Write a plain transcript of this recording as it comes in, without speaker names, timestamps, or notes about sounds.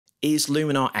Is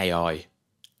Luminar AI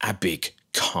a big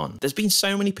con? There's been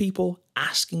so many people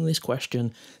asking this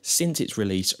question since its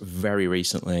release very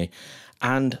recently,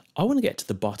 and I want to get to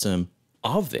the bottom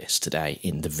of this today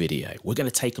in the video. We're going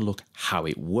to take a look how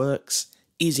it works.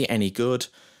 Is it any good?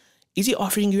 Is it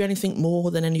offering you anything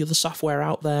more than any other software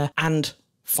out there? And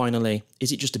finally,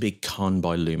 is it just a big con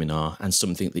by Luminar and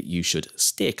something that you should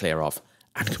steer clear of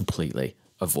and completely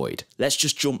avoid? Let's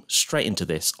just jump straight into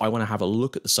this. I want to have a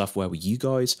look at the software with you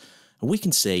guys and we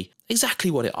can see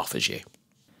exactly what it offers you.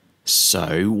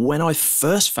 So when I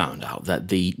first found out that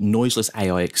the Noiseless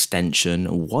AI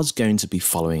extension was going to be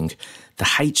following the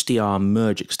HDR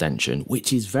merge extension,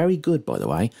 which is very good by the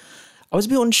way, I was a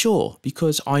bit unsure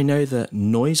because I know that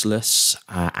Noiseless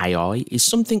AI is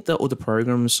something that other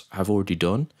programs have already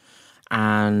done.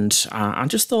 And I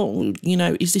just thought, you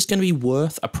know, is this going to be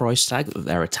worth a price tag that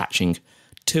they're attaching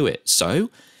to it?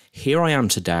 So here I am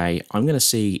today. I'm going to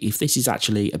see if this is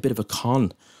actually a bit of a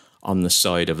con on the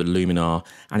side of a Luminar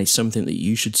and it's something that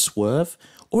you should swerve,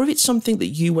 or if it's something that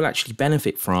you will actually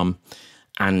benefit from.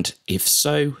 And if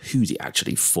so, who's it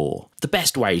actually for? The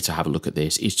best way to have a look at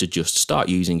this is to just start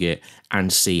using it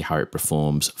and see how it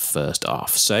performs first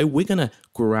off. So we're going to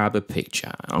grab a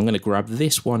picture. I'm going to grab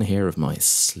this one here of my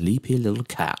sleepy little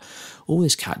cat. All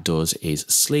this cat does is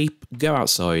sleep, go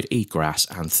outside, eat grass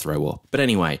and throw up. But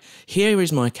anyway, here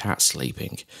is my cat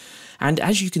sleeping. And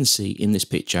as you can see in this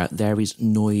picture, there is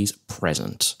noise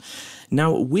present.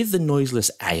 Now with the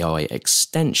Noiseless AI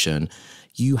extension,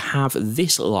 you have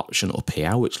this little option up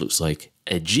here, which looks like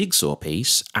a jigsaw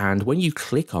piece. And when you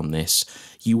click on this,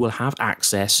 you will have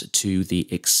access to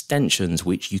the extensions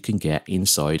which you can get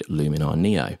inside Luminar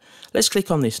Neo. Let's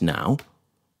click on this now.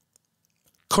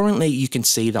 Currently, you can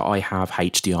see that I have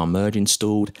HDR merge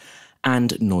installed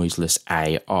and Noiseless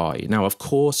AI. Now, of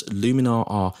course, Luminar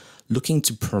are looking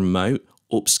to promote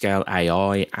upscale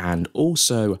AI and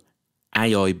also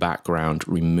AI background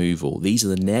removal. These are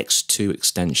the next two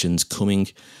extensions coming,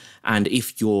 and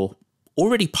if you're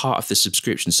already part of the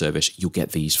subscription service, you'll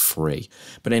get these free.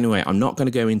 But anyway, I'm not going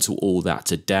to go into all that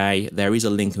today. There is a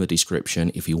link in the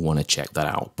description if you want to check that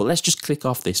out. But let's just click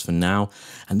off this for now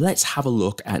and let's have a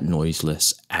look at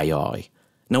Noiseless AI.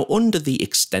 Now under the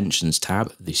extensions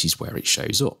tab, this is where it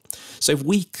shows up. So if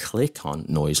we click on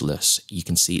Noiseless, you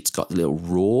can see it's got the little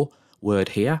raw word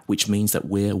here, which means that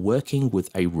we're working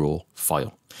with a raw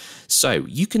file. So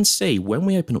you can see when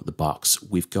we open up the box,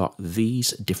 we've got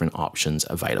these different options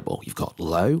available. You've got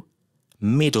low,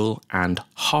 middle and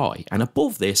high. And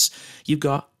above this, you've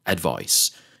got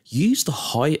advice. Use the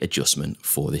high adjustment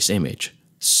for this image.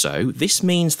 So this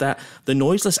means that the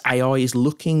Noiseless AI is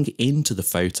looking into the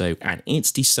photo and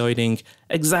it's deciding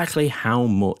exactly how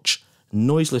much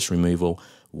noiseless removal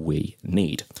we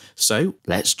need. So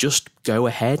let's just go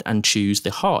ahead and choose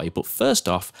the high. But first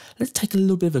off, let's take a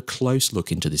little bit of a close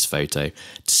look into this photo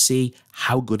to see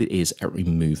how good it is at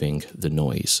removing the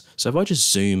noise. So if I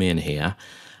just zoom in here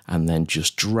and then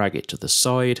just drag it to the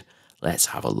side, let's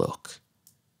have a look.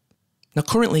 Now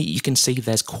currently you can see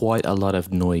there's quite a lot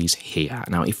of noise here.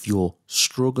 Now if you're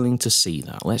struggling to see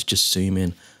that, let's just zoom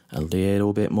in a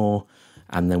little bit more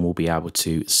and then we'll be able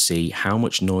to see how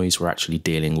much noise we're actually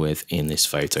dealing with in this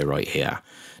photo right here.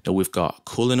 Now we've got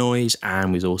color noise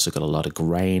and we've also got a lot of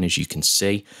grain, as you can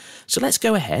see. So let's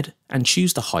go ahead and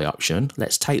choose the high option.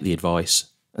 Let's take the advice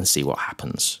and see what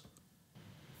happens.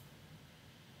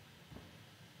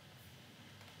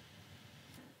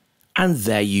 And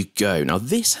there you go. Now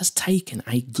this has taken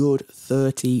a good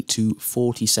 30 to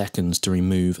 40 seconds to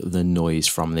remove the noise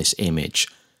from this image.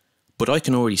 But I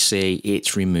can already see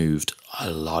it's removed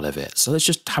a lot of it. So let's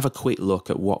just have a quick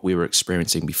look at what we were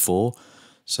experiencing before.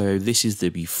 So this is the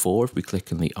before. If we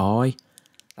click on the eye,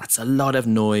 that's a lot of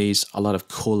noise, a lot of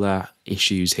color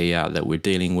issues here that we're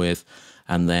dealing with.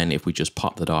 And then if we just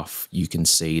pop that off, you can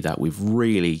see that we've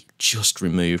really just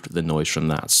removed the noise from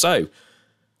that. So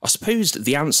I suppose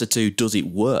the answer to does it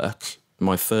work,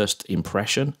 my first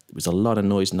impression, there was a lot of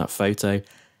noise in that photo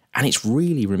and it's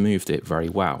really removed it very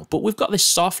well. But we've got this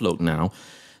soft look now.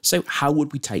 So how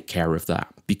would we take care of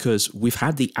that? Because we've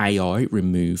had the AI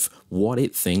remove what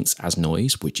it thinks as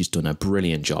noise, which it's done a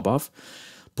brilliant job of.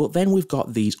 But then we've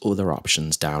got these other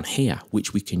options down here,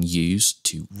 which we can use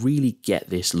to really get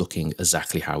this looking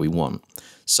exactly how we want.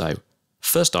 So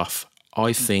first off,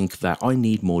 I think that I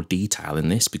need more detail in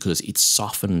this because it's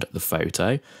softened the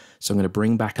photo. So I'm going to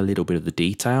bring back a little bit of the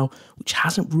detail, which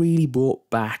hasn't really brought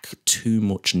back too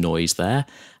much noise there.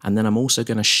 And then I'm also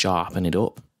going to sharpen it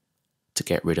up to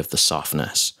get rid of the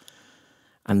softness.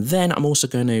 And then I'm also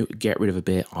going to get rid of a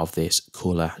bit of this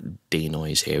color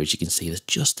denoise here. As you can see, there's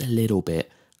just a little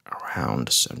bit around.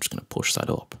 So I'm just going to push that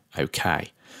up.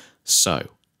 Okay. So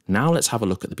now let's have a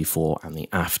look at the before and the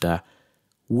after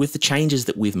with the changes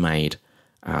that we've made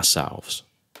ourselves.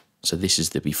 So this is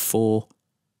the before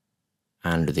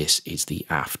and this is the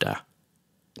after.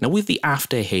 Now with the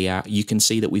after here, you can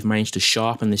see that we've managed to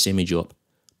sharpen this image up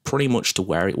pretty much to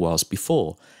where it was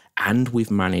before, and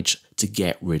we've managed to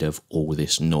get rid of all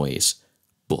this noise.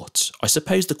 But I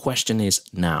suppose the question is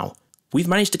now, we've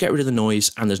managed to get rid of the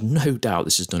noise and there's no doubt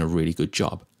this has done a really good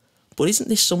job. But isn't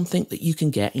this something that you can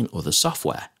get in other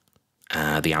software?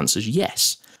 The answer is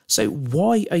yes. So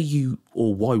why are you,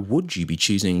 or why would you be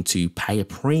choosing to pay a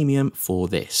premium for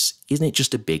this? Isn't it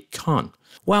just a big con?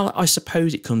 Well, I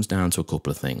suppose it comes down to a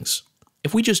couple of things.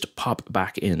 If we just pop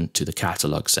back into the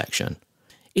catalog section,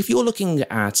 if you're looking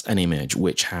at an image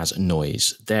which has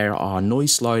noise, there are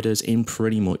noise sliders in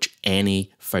pretty much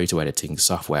any photo editing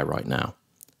software right now.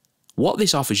 What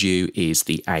this offers you is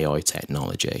the AI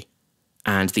technology.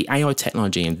 And the AI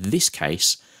technology in this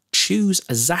case choose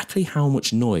exactly how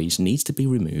much noise needs to be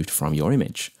removed from your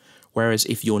image. Whereas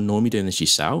if you're normally doing this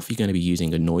yourself, you're going to be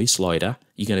using a noise slider,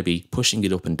 you're going to be pushing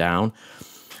it up and down,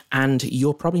 and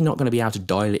you're probably not going to be able to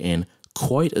dial it in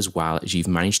quite as well as you've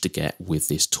managed to get with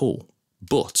this tool.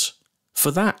 But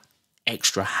for that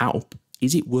extra help,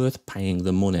 is it worth paying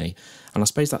the money? And I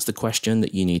suppose that's the question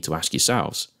that you need to ask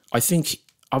yourselves. I think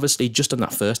obviously just on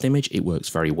that first image, it works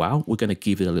very well. We're going to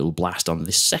give it a little blast on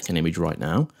this second image right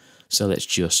now. So let's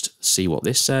just see what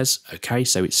this says. Okay,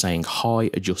 so it's saying high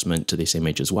adjustment to this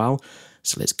image as well.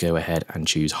 So let's go ahead and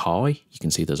choose high. You can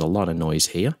see there's a lot of noise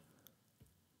here.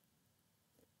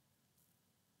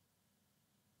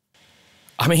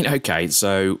 I mean, okay,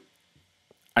 so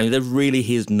there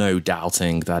really is no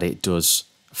doubting that it does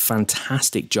a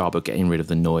fantastic job of getting rid of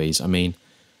the noise. I mean,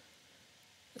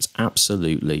 it's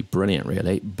absolutely brilliant,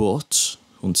 really. But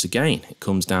once again, it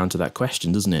comes down to that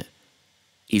question, doesn't it?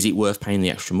 Is it worth paying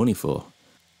the extra money for?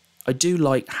 I do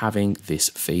like having this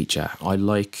feature. I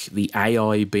like the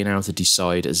AI being able to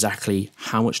decide exactly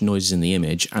how much noise is in the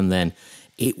image, and then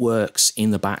it works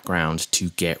in the background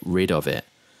to get rid of it.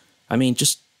 I mean,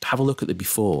 just have a look at the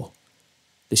before.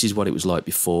 This is what it was like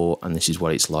before, and this is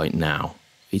what it's like now.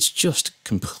 It's just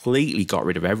completely got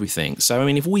rid of everything. So, I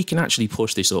mean, if we can actually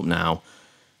push this up now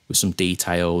with some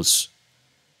details,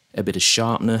 a bit of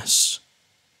sharpness,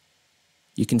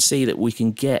 you can see that we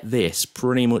can get this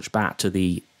pretty much back to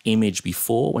the image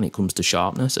before when it comes to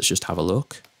sharpness. Let's just have a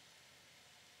look.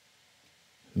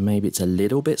 Maybe it's a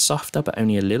little bit softer, but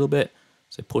only a little bit.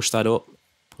 So push that up,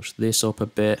 push this up a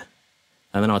bit,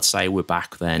 and then I'd say we're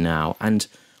back there now. And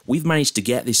we've managed to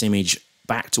get this image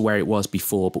back to where it was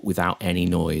before, but without any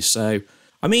noise. So,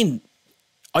 I mean,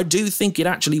 I do think it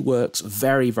actually works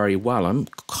very, very well. I'm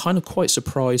kind of quite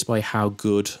surprised by how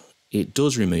good it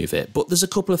does remove it. But there's a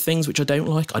couple of things which I don't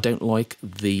like. I don't like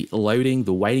the loading,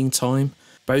 the waiting time.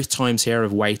 Both times here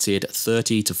I've waited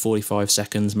 30 to 45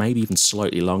 seconds, maybe even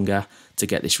slightly longer to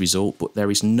get this result. But there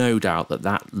is no doubt that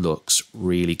that looks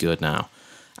really good now.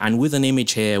 And with an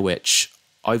image here, which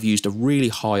I've used a really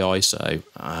high ISO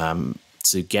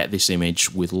to get this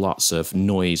image with lots of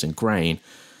noise and grain,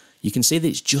 you can see that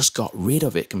it's just got rid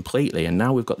of it completely. And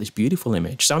now we've got this beautiful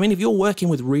image. So, I mean, if you're working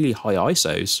with really high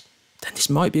ISOs, then this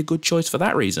might be a good choice for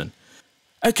that reason.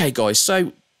 Okay, guys,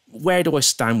 so where do I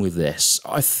stand with this?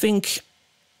 I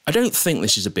don't think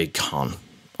this is a big con.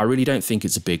 I really don't think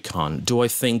it's a big con. Do I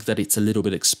think that it's a little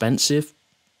bit expensive?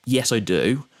 Yes, I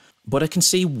do. But I can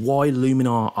see why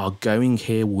Luminar are going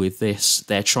here with this.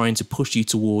 They're trying to push you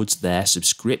towards their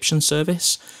subscription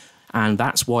service. And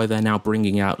that's why they're now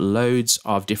bringing out loads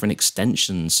of different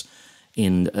extensions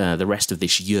in the rest of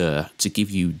this year to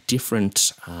give you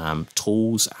different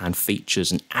tools and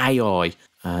features and AI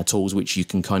tools which you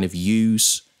can kind of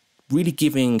use, really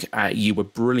giving you a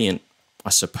brilliant, I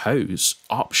suppose,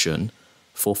 option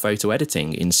for photo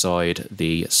editing inside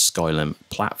the Skylum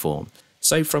platform.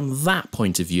 So from that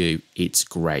point of view, it's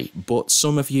great. But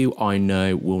some of you I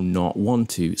know will not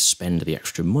want to spend the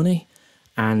extra money,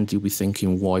 and you'll be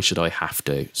thinking, why should I have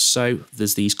to? So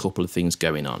there's these couple of things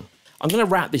going on. I'm going to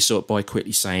wrap this up by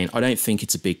quickly saying I don't think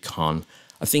it's a big con.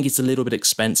 I think it's a little bit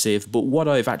expensive, but what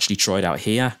I've actually tried out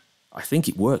here, I think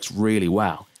it works really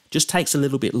well. Just takes a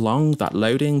little bit long, that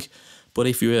loading, but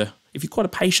if you're quite a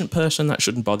patient person, that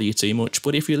shouldn't bother you too much.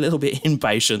 But if you're a little bit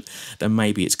impatient, then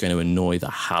maybe it's going to annoy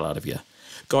the hell out of you.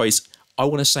 Guys, I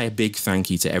want to say a big thank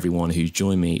you to everyone who's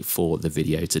joined me for the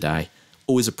video today.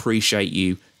 Always appreciate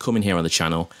you coming here on the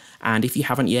channel. And if you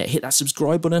haven't yet, hit that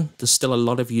subscribe button. There's still a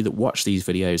lot of you that watch these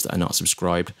videos that are not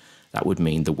subscribed. That would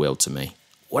mean the world to me.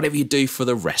 Whatever you do for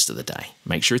the rest of the day,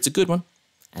 make sure it's a good one.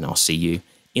 And I'll see you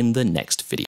in the next video.